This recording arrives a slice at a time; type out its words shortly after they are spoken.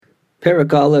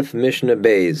Perek Aleph Mishnah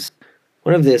Beis.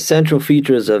 One of the essential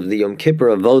features of the Yom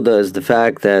Kippur Avoda is the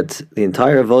fact that the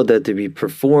entire Avoda to be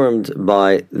performed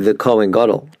by the Kohen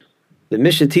Gadol. The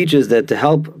Mishnah teaches that to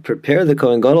help prepare the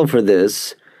Kohen Gadol for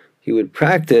this, he would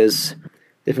practice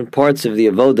different parts of the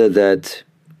Avoda that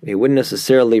he wouldn't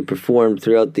necessarily perform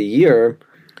throughout the year.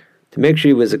 To make sure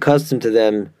he was accustomed to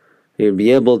them, he would be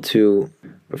able to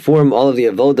perform all of the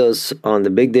Avodas on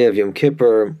the big day of Yom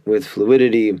Kippur with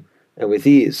fluidity and with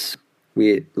ease.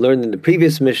 We learned in the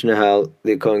previous Mishnah how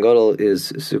the Kohen Gadol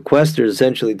is sequestered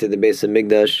essentially to the Beis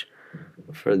HaMikdash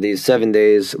for these 7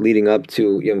 days leading up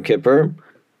to Yom Kippur.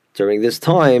 During this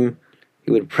time,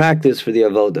 he would practice for the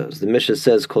Avodas. The Mishnah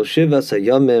says, Kol Shivas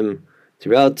HaYomim,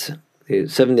 throughout the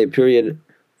 7-day period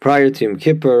prior to Yom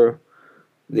Kippur,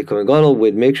 the Kohen Gadol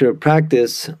would make sure to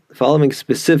practice the following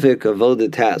specific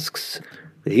Avoda tasks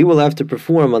that he will have to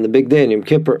perform on the big day in Yom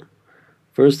Kippur.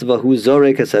 First of all, Hu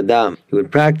Zorek HaSadam. He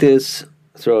would practice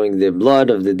throwing the blood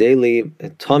of the daily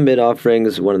Tamid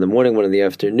offerings, one in the morning, one in the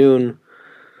afternoon,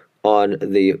 on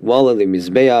the wall of the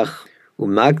Mizbeach,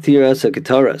 Umaktiras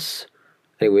HaKetaras.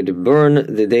 And he would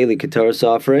burn the daily Ketaras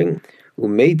offering,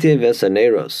 Umeitiv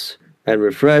Esaneros, and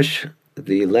refresh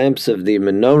the lamps of the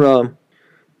menorah,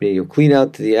 meaning you'll clean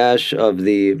out the ash of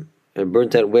the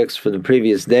burnt out wicks from the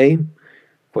previous day.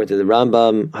 According to the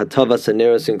Rambam, Hatavas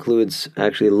Haneros includes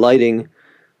actually lighting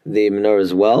the menorah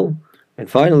as well. And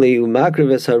finally,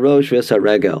 Umakriv es harosh ves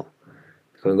haregel.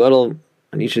 The Kohen Gadol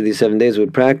on each of these 7 days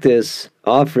would practice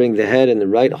offering the head and the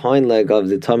right hind leg of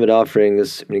the Tamid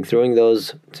offerings, meaning throwing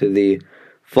those to the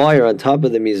fire on top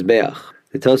of the Mizbeach.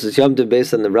 The Tosas Yom Tov,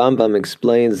 based on the Rambam,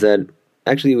 explains that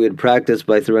actually we would practice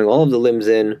by throwing all of the limbs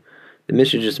in. The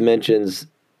Mishnah just mentions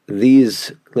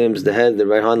these limbs, the head, the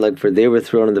right hind leg, for they were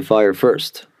thrown in the fire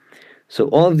first. So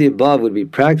all of the above would be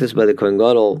practiced by the Kohen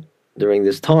Gadol during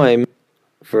this time,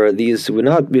 for these would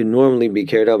not normally be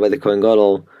carried out by the Kohen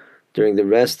Gadol during the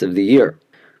rest of the year.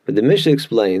 But the Mishnah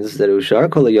explains that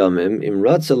Ushar Kol Hayomim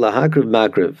Imratza Lahakriv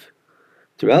Makriv.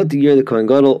 Throughout the year, the Kohen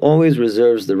Gadol always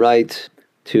reserves the right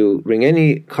to bring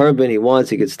any carbon he wants.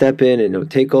 He could step in and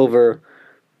take over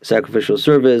sacrificial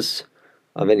service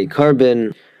of any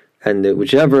carbon, and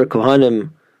whichever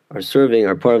Kohanim are serving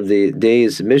are part of the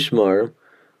day's Mishmar,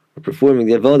 or performing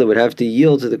the Avodah, would have to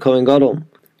yield to the Kohen Gadol.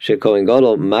 Kohen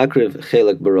Gadol makriv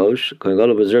chelek barosh. Kohen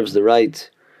Gadol reserves the right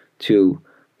to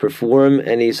perform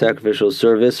any sacrificial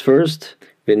service first.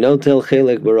 V'notel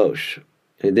chelek barosh.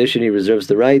 In addition, he reserves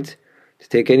the right to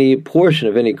take any portion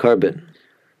of any carbon,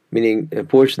 meaning a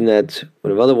portion that would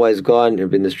have otherwise gone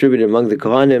and been distributed among the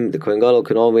Kohanim. The Kohen Gadol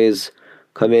can always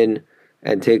come in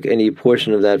and take any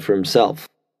portion of that for himself.